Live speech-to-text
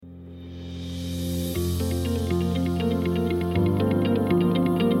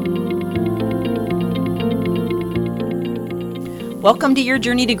Welcome to Your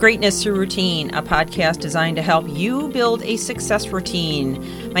Journey to Greatness Through Routine, a podcast designed to help you build a success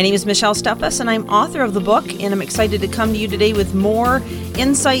routine. My name is Michelle Steffes, and I'm author of the book, and I'm excited to come to you today with more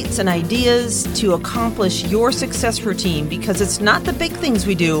insights and ideas to accomplish your success routine, because it's not the big things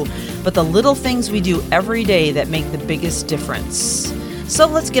we do, but the little things we do every day that make the biggest difference. So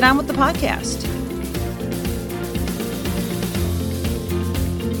let's get on with the podcast.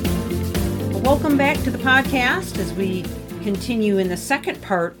 Welcome back to the podcast as we continue in the second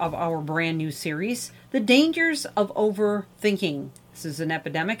part of our brand new series, The Dangers of Overthinking. This is an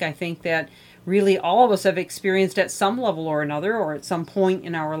epidemic I think that really all of us have experienced at some level or another, or at some point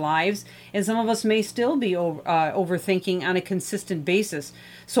in our lives, and some of us may still be overthinking on a consistent basis.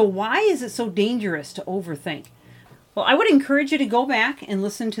 So why is it so dangerous to overthink? Well, I would encourage you to go back and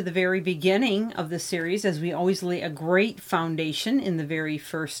listen to the very beginning of the series, as we always lay a great foundation in the very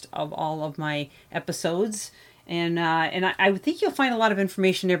first of all of my episodes. And I think you'll find a lot of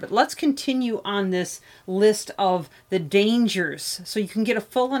information there, but let's continue on this list of the dangers so you can get a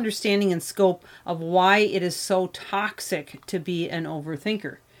full understanding and scope of why it is so toxic to be an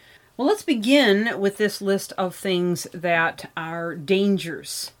overthinker. Well, let's begin with this list of things that are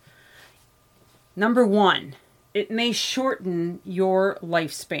dangers. Number one, it may shorten your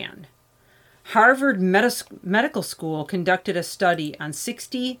lifespan. Harvard Medical School conducted a study on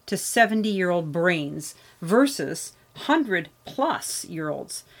 60 to 70-year-old brains versus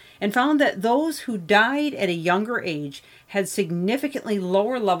 100-plus-year-olds and found that those who died at a younger age had significantly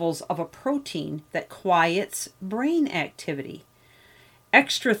lower levels of a protein that quiets brain activity.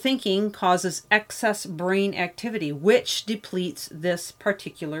 Extra thinking causes excess brain activity, which depletes this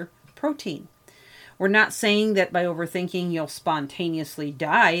particular protein. We're not saying that by overthinking you'll spontaneously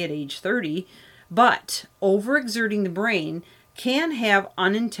die at age 30, but overexerting the brain can have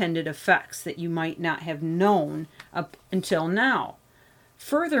unintended effects that you might not have known up until now.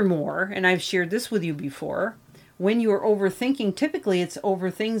 Furthermore, and I've shared this with you before, when you are overthinking, typically it's over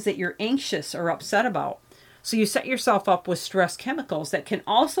things that you're anxious or upset about. So you set yourself up with stress chemicals that can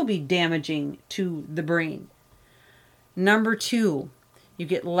also be damaging to the brain. Number two, you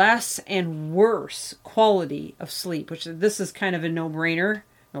get less and worse quality of sleep, which this is kind of a no-brainer,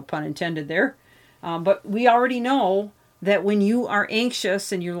 no pun intended there. But we already know that when you are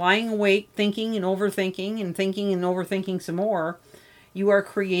anxious and you're lying awake thinking and overthinking and thinking and overthinking some more, you are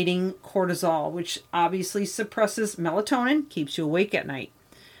creating cortisol, which obviously suppresses melatonin, keeps you awake at night.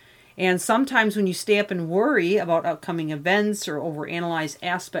 And sometimes when you stay up and worry about upcoming events or overanalyze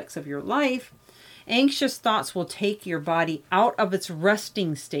aspects of your life, anxious thoughts will take your body out of its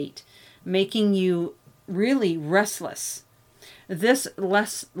resting state, making you really restless. This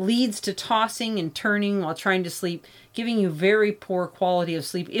leads to tossing and turning while trying to sleep, giving you very poor quality of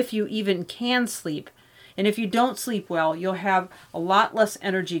sleep, if you even can sleep. And if you don't sleep well, you'll have a lot less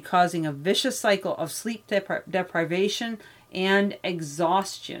energy, causing a vicious cycle of sleep deprivation and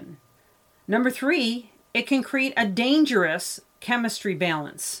exhaustion. Number three, it can create a dangerous chemistry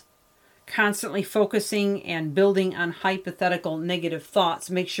balance. Constantly focusing and building on hypothetical negative thoughts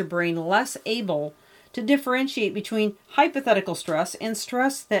makes your brain less able to differentiate between hypothetical stress and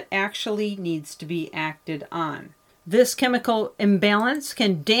stress that actually needs to be acted on. This chemical imbalance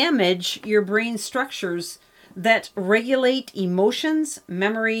can damage your brain structures that regulate emotions,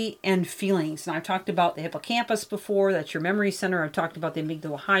 memory, and feelings. And I've talked about the hippocampus before. That's your memory center. I've talked about the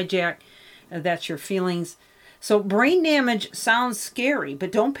amygdala hijack. That's your feelings. So brain damage sounds scary,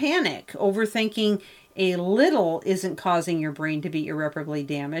 but don't panic. Overthinking a little isn't causing your brain to be irreparably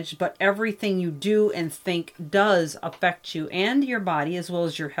damaged, but everything you do and think does affect you and your body, as well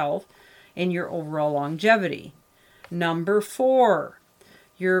as your health and your overall longevity. Number four,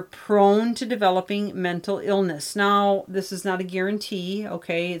 you're prone to developing mental illness. Now, this is not a guarantee,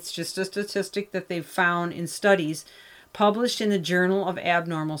 okay? It's just a statistic that they've found in studies published in the Journal of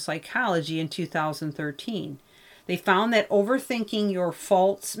Abnormal Psychology in 2013. They found that overthinking your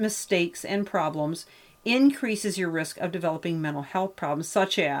faults, mistakes, and problems increases your risk of developing mental health problems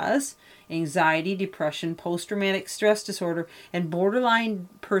such as anxiety, depression, post-traumatic stress disorder, and borderline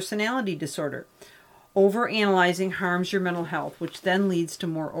personality disorder. Overanalyzing harms your mental health, which then leads to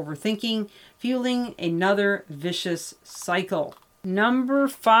more overthinking, fueling another vicious cycle. Number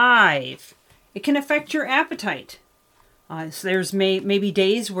five, it can affect your appetite. So there's maybe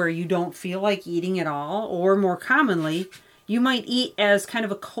days where you don't feel like eating at all, or more commonly, you might eat as kind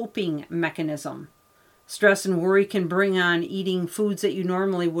of a coping mechanism. Stress and worry can bring on eating foods that you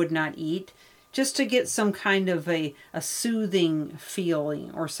normally would not eat, just to get some kind of a soothing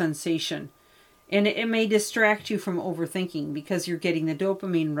feeling or sensation. And it may distract you from overthinking because you're getting the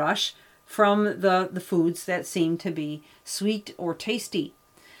dopamine rush from the foods that seem to be sweet or tasty.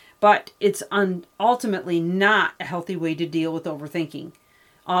 But it's ultimately not a healthy way to deal with overthinking.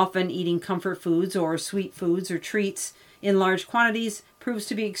 Often eating comfort foods or sweet foods or treats in large quantities proves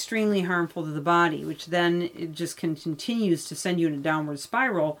to be extremely harmful to the body, which then it just continues to send you in a downward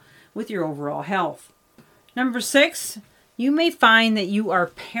spiral with your overall health. Number 6, you may find that you are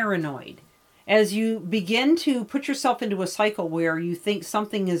paranoid. As you begin to put yourself into a cycle where you think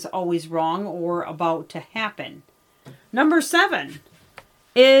something is always wrong or about to happen. Number 7,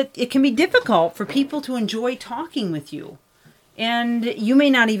 it can be difficult for people to enjoy talking with you. And you may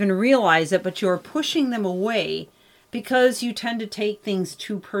not even realize it, but you're pushing them away because you tend to take things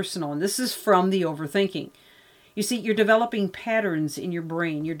too personal. And this is from the overthinking. You see, you're developing patterns in your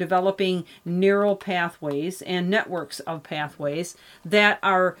brain. You're developing neural pathways and networks of pathways that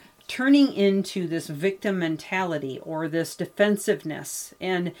are turning into this victim mentality or this defensiveness.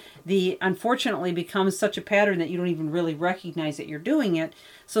 And unfortunately becomes such a pattern that you don't even really recognize that you're doing it.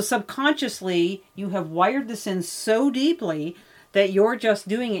 So subconsciously, you have wired this in so deeply that you're just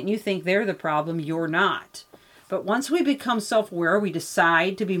doing it and you think they're the problem. You're not. But once we become self-aware, we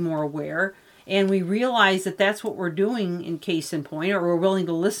decide to be more aware, and we realize that that's what we're doing in case in point, or we're willing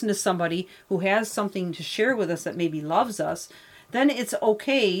to listen to somebody who has something to share with us that maybe loves us, then it's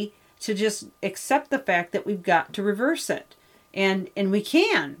okay to just accept the fact that we've got to reverse it. And we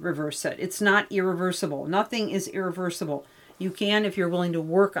can reverse it. It's not irreversible. Nothing is irreversible. You can if you're willing to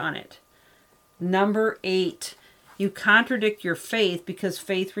work on it. Number 8, you contradict your faith because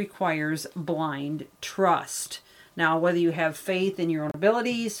faith requires blind trust. Now, whether you have faith in your own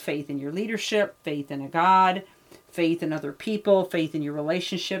abilities, faith in your leadership, faith in a God, faith in other people, faith in your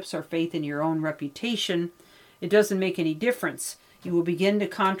relationships, or faith in your own reputation, it doesn't make any difference. You will begin to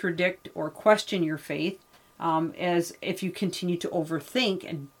contradict or question your faith as if you continue to overthink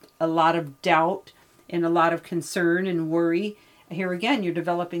and a lot of doubt and a lot of concern and worry. Here again, you're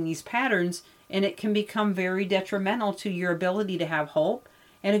developing these patterns, and it can become very detrimental to your ability to have hope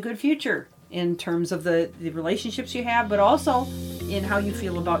and a good future in terms of the relationships you have, but also in how you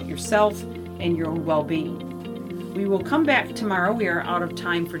feel about yourself and your own well-being. We will come back tomorrow. We are out of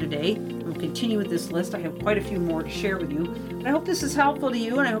time for today. We'll continue with this list. I have quite a few more to share with you. But I hope this is helpful to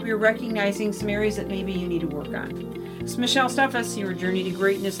you, and I hope you're recognizing some areas that maybe you need to work on. It's Michelle Steffes, your journey to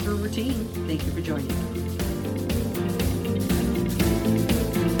greatness through routine. Thank you for joining me.